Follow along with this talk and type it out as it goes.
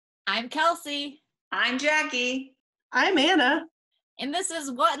I'm Kelsey. I'm Jackie. I'm Anna. And this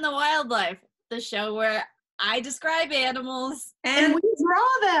is What in the Wildlife, the show where I describe animals. And we draw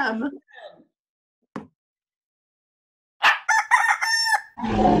them.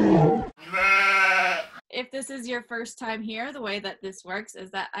 If this is your first time here, the way that this works is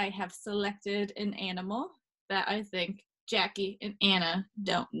that I have selected an animal that I think Jackie and Anna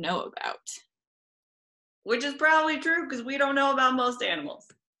don't know about. Which is probably true because we don't know about most animals.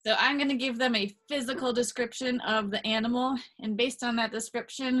 So I'm going to give them a physical description of the animal, and based on that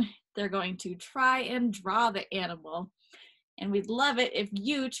description, they're going to try and draw the animal. And we'd love it if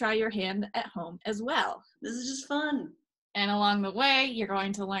you try your hand at home as well. This is just fun. And along the way, you're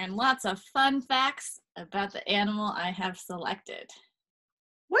going to learn lots of fun facts about the animal I have selected.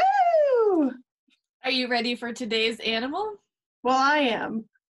 Woo! Are you ready for today's animal? Well, I am.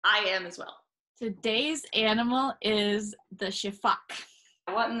 I am as well. Today's animal is the Sifaka.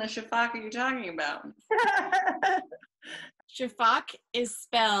 What in the Sifaka are you talking about? Sifaka is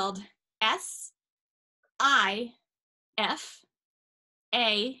spelled S-I-F-A-K-A.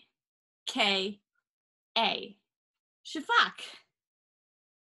 Sifaka.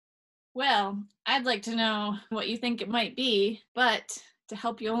 Well, I'd like to know what you think it might be, but to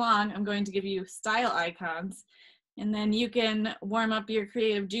help you along, I'm going to give you style icons, and then you can warm up your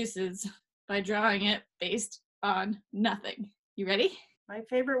creative juices by drawing it based on nothing. You ready? My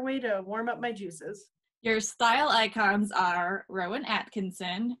favorite way to warm up my juices. Your style icons are Rowan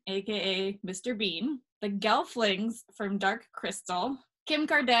Atkinson, aka Mr. Bean, the Gelflings from Dark Crystal, Kim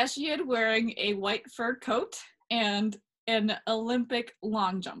Kardashian wearing a white fur coat, and an Olympic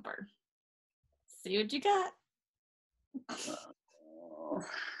long jumper. See what you got.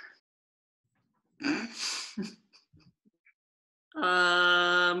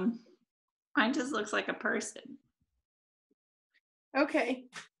 Mine just looks like a person. Okay.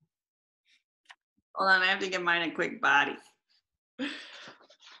 Hold on, I have to give mine a quick body.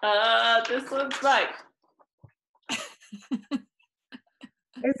 This looks like Is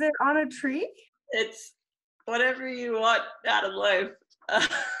it on a tree? it's whatever you want out of life. Does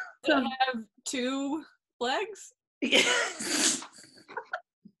it have two legs? Yes.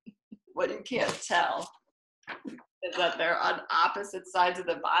 What you can't tell is that they're on opposite sides of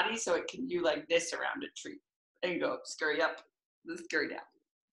the body, so it can do like this around a tree. There you go, scurry up, scurry down.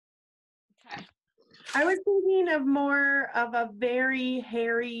 Okay. I was thinking of more of a very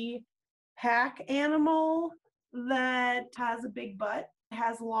hairy pack animal that has a big butt,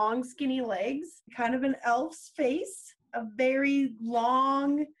 has long skinny legs, kind of an elf's face, a very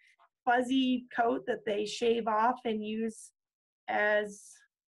long fuzzy coat that they shave off and use as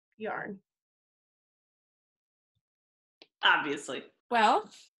yarn. Obviously. Well,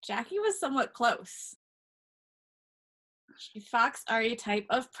 Jackie was somewhat close. Sifaks are a type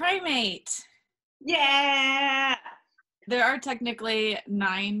of primate. Yeah! There are technically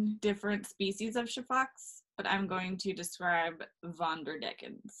 9 different species of Sifaks, but I'm going to describe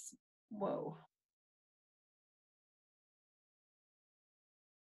Vanderdeckens. Whoa.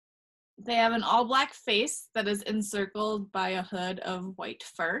 They have an all-black face that is encircled by a hood of white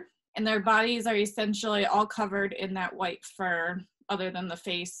fur, and their bodies are essentially all covered in that white fur, other than the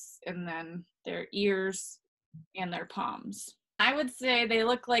face and then their ears and their palms. I would say they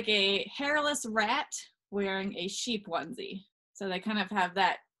look like a hairless rat wearing a sheep onesie. So they kind of have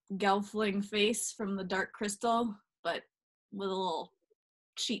that gelfling face from the Dark Crystal, but with a little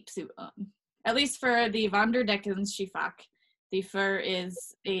sheep suit on. At least for the Vanderdeckens Sifak, the fur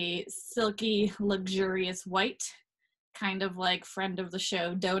is a silky, luxurious white, kind of like friend of the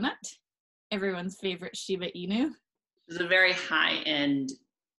show Donut, everyone's favorite Shiba Inu. This is a very high-end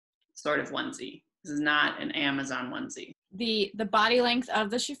sort of onesie. This is not an Amazon onesie. The body length of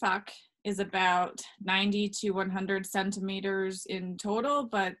the Sifak is about 90 to 100 centimeters in total,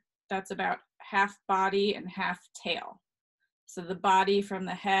 but that's about half body and half tail. So the body from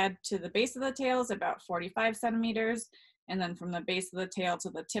the head to the base of the tail is about 45 centimeters, and then from the base of the tail to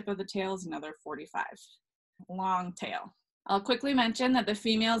the tip of the tail is another 45. Long tail. I'll quickly mention that the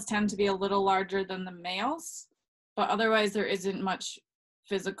females tend to be a little larger than the males, but otherwise there isn't much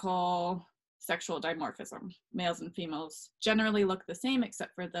physical sexual dimorphism. Males and females generally look the same,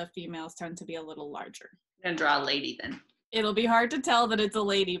 except for the females tend to be a little larger. I'm gonna draw a lady then. It'll be hard to tell that it's a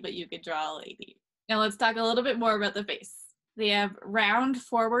lady, but you could draw a lady. Now let's talk a little bit more about the face. They have round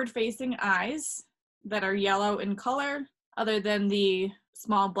forward-facing eyes that are yellow in color, other than the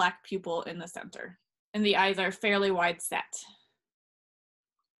small black pupil in the center. And the eyes are fairly wide set.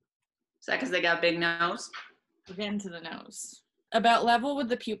 Is that because they got a big nose? Again to the nose. About level with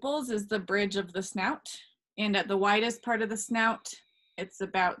the pupils is the bridge of the snout, and at the widest part of the snout, it's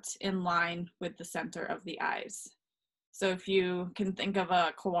about in line with the center of the eyes. So if you can think of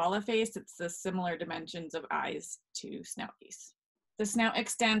a koala face, it's the similar dimensions of eyes to snout piece. The snout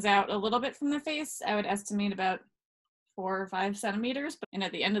extends out a little bit from the face. I would estimate about 4 or 5 centimeters, and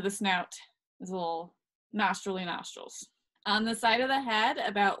at the end of the snout is a little nostrily nostrils. On the side of the head,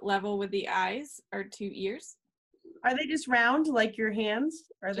 about level with the eyes, are 2 ears. Are they just round like your hands?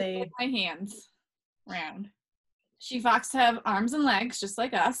 Are Just they? like my hands, round. She-fox have arms and legs, just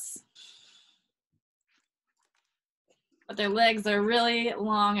like us. But their legs are really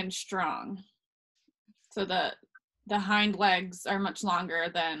long and strong. So the hind legs are much longer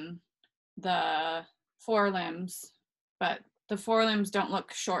than the forelimbs, but the forelimbs don't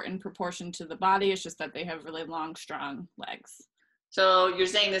look short in proportion to the body. It's just that they have really long, strong legs. So you're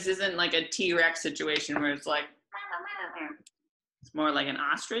saying this isn't like a T-Rex situation where it's like, it's more like an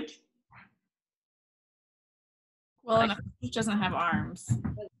ostrich? Well, an ostrich doesn't have arms.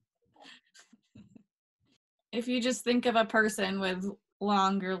 If you just think of a person with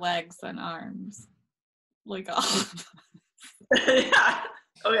longer legs than arms, like Yeah.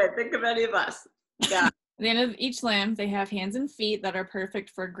 Okay, think of any of us. Yeah. At the end of each limb, they have hands and feet that are perfect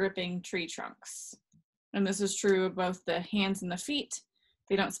for gripping tree trunks. And this is true of both the hands and the feet.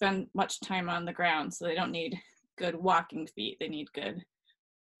 They don't spend much time on the ground, so they don't need good walking feet. They need good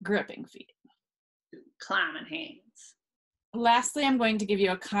gripping feet. Climbing hands. Lastly, I'm going to give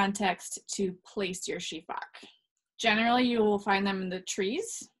you a context to place your sheepfox. Generally, you will find them in the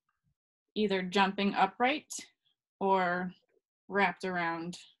trees, either jumping upright or wrapped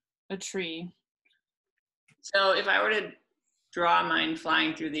around a tree. So if I were to draw mine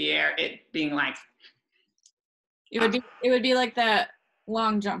flying through the air, it being like, It would be like that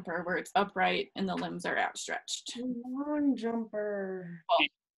long jumper where it's upright and the limbs are outstretched. Long jumper.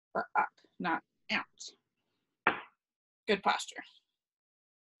 Or up, not out. Good posture.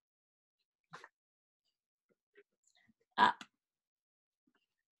 Up.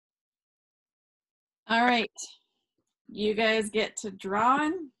 All right. You guys get to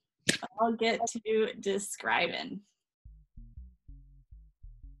drawing. I'll get to describing.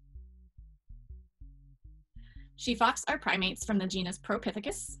 Sheepfox are primates from the genus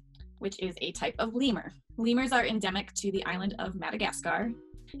Propithecus, which is a type of lemur. Lemurs are endemic to the island of Madagascar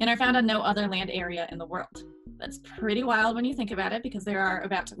and are found on no other land area in the world. That's pretty wild when you think about it, because there are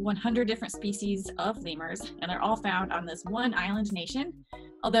about 100 different species of lemurs, and they're all found on this one island nation.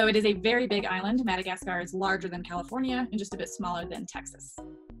 Although it is a very big island, Madagascar is larger than California and just a bit smaller than Texas.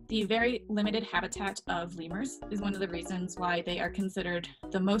 The very limited habitat of lemurs is one of the reasons why they are considered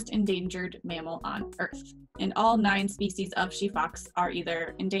the most endangered mammal on Earth. And all 9 species of sheepfox are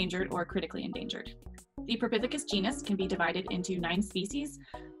either endangered or critically endangered. The Propithecus genus can be divided into 9 species.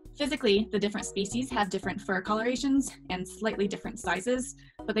 Physically, the different species have different fur colorations and slightly different sizes,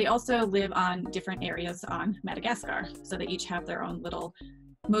 but they also live on different areas on Madagascar, so they each have their own little,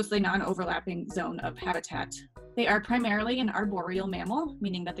 mostly non-overlapping zone of habitat. They are primarily an arboreal mammal,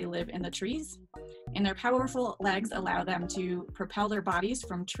 meaning that they live in the trees, and their powerful legs allow them to propel their bodies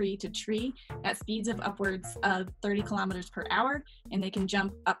from tree to tree at speeds of upwards of 30 kilometers per hour, and they can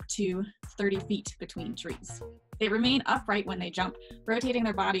jump up to 30 feet between trees. They remain upright when they jump, rotating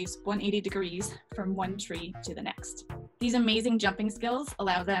their bodies 180 degrees from one tree to the next. These amazing jumping skills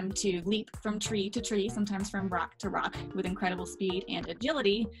allow them to leap from tree to tree, sometimes from rock to rock, with incredible speed and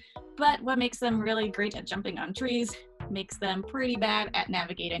agility. But what makes them really great at jumping on trees makes them pretty bad at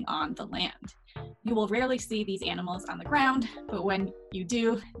navigating on the land. You will rarely see these animals on the ground, but when you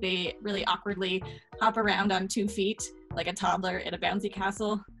do, they really awkwardly hop around on 2 feet like a toddler in a bouncy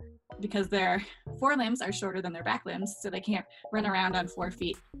castle, because their forelimbs are shorter than their back limbs, so they can't run around on 4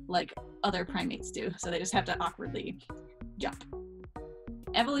 feet like other primates do. So they just have to awkwardly jump.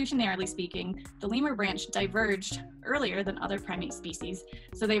 Evolutionarily speaking, the lemur branch diverged earlier than other primate species,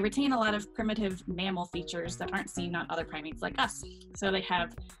 so they retain a lot of primitive mammal features that aren't seen on other primates like us. So they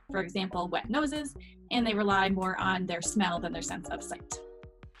have, for example, wet noses, and they rely more on their smell than their sense of sight.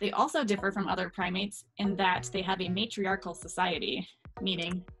 They also differ from other primates in that they have a matriarchal society,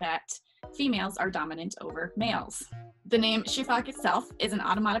 meaning that females are dominant over males. The name sheepfox itself is an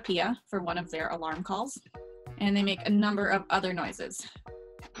onomatopoeia for one of their alarm calls, and they make a number of other noises.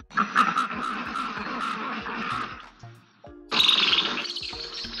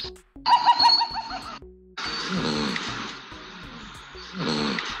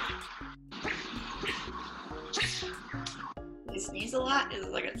 They sneeze a lot. It's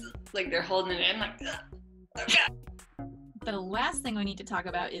like they're holding it in, like. Okay. The last thing we need to talk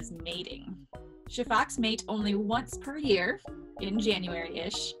about is mating. Sheepfox mate only once per year, in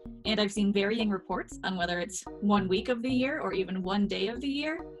January-ish, and I've seen varying reports on whether it's 1 week of the year or even 1 day of the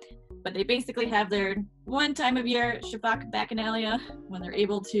year. But they basically have their one time of year Sifaka bacchanalia when they're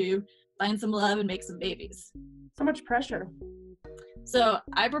able to find some love and make some babies. So much pressure. So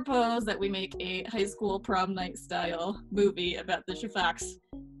I propose that we make a high school prom night style movie about the Sifaks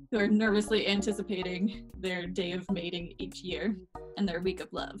who are nervously anticipating their day of mating each year and their week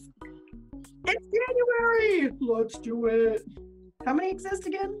of love. It's January! Let's do it. How many exist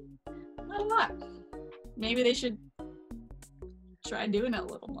again? Not a lot. Maybe they should try doing it a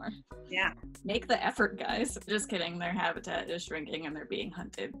little more. Yeah. Make the effort, guys. Just kidding. Their habitat is shrinking and they're being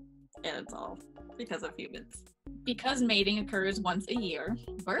hunted. And it's all because of humans. Because mating occurs once a year,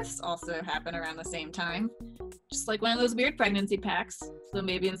 births also happen around the same time. Just like one of those weird pregnancy packs. So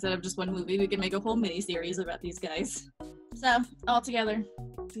maybe instead of just one movie, we can make a whole mini-series about these guys. So, all together,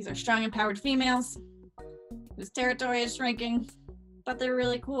 these are strong, empowered females whose territory is shrinking, but they're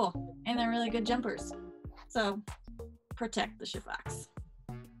really cool, and they're really good jumpers. So, protect the Sifaks.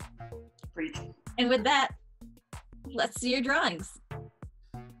 Preach. And with that, let's see your drawings.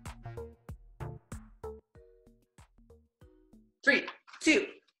 3, 2,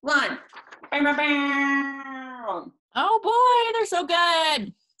 1. Bam, bam, bam. Oh boy, they're so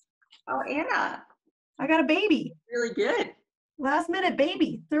good! Oh, Anna, I got a baby. really good. Last minute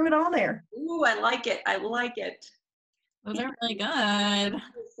baby. Threw it on there. Ooh, I like it. I like it. Those are really good.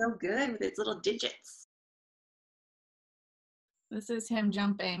 It's so good with its little digits. This is him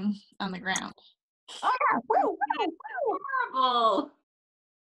jumping on the ground. Oh yeah. Woo, woo, woo. Adorable.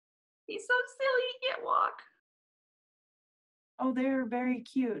 He's so silly. He can't walk. Oh, they're very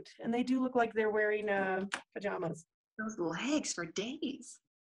cute. And they do look like they're wearing pajamas. Those legs for days.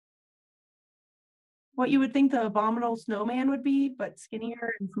 What you would think the abominable snowman would be, but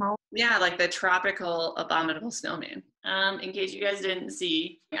skinnier and smaller. Yeah, like the tropical abominable snowman. In case you guys didn't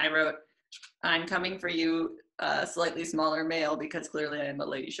see, I wrote, "I'm coming for you, slightly smaller male, because clearly I am a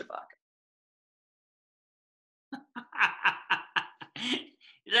lady Sifaka."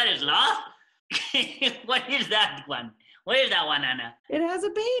 Is that his law? What is that one? Where is that one, Anna? It has a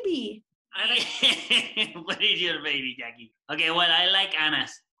baby. What is your baby, Jackie? Okay, well, I like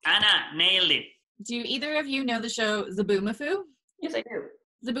Anna's. Anna nailed it. Do either of you know the show Zaboomafoo? Yes, I do.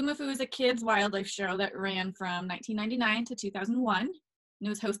 Zaboomafoo is a kids' wildlife show that ran from 1999 to 2001. And it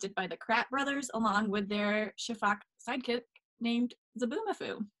was hosted by the Kratt brothers along with their Sifak sidekick named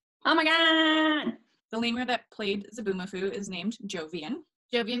Zaboomafoo. Oh my god! The lemur that played Zaboomafoo is named Jovian.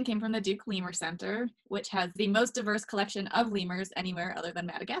 Jovian came from the Duke Lemur Center, which has the most diverse collection of lemurs anywhere other than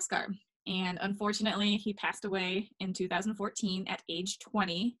Madagascar. And unfortunately, he passed away in 2014 at age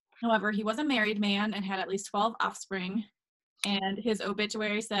 20. However, he was a married man and had at least 12 offspring, and his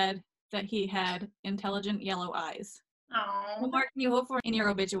obituary said that he had intelligent yellow eyes. Oh. What more can you hope for in your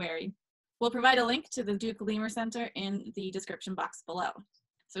obituary? We'll provide a link to the Duke Lemur Center in the description box below.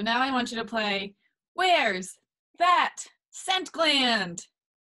 So now I want you to play, Where's That Scent Gland?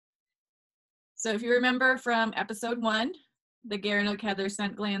 So if you remember from episode 1, the Garanok had their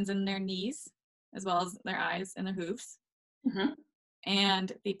scent glands in their knees, as well as their eyes and their hooves. Mm-hmm.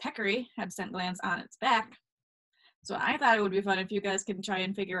 And the peccary had scent glands on its back. So I thought it would be fun if you guys can try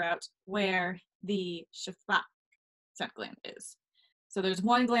and figure out where the Sifak scent gland is. So there's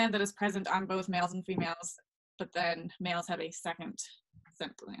one gland that is present on both males and females, but then males have a second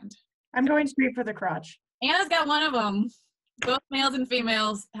scent gland. I'm going straight for the crotch. Anna's got one of them. Both males and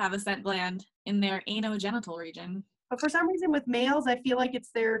females have a scent gland in their anogenital region. But for some reason with males, I feel like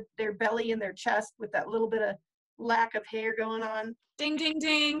it's their belly and their chest with that little bit of lack of hair going on. Ding, ding,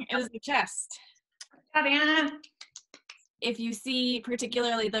 ding. It is the chest. Anna. If you see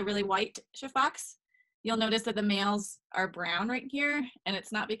particularly the really white Sifaks, you'll notice that the males are brown right here, and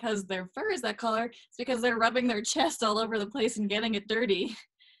it's not because their fur is that color, it's because they're rubbing their chest all over the place and getting it dirty.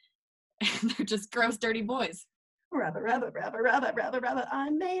 And they're just gross, dirty boys. Rather,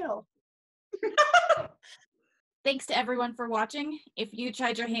 I'm male. Thanks to everyone for watching. If you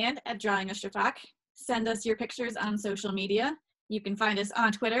tried your hand at drawing a Sifak, send us your pictures on social media. You can find us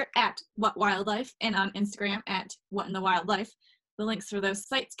on Twitter at WhatWildlife and on Instagram at WhatInTheWildlife. The links for those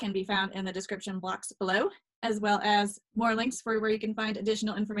sites can be found in the description box below, as well as more links for where you can find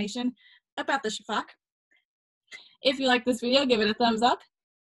additional information about the Sifak. If you like this video, give it a thumbs up.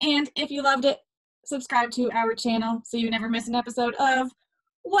 And if you loved it, subscribe to our channel so you never miss an episode of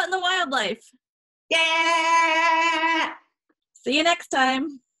What in the Wildlife. Yeah! See you next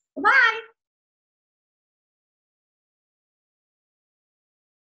time. Bye!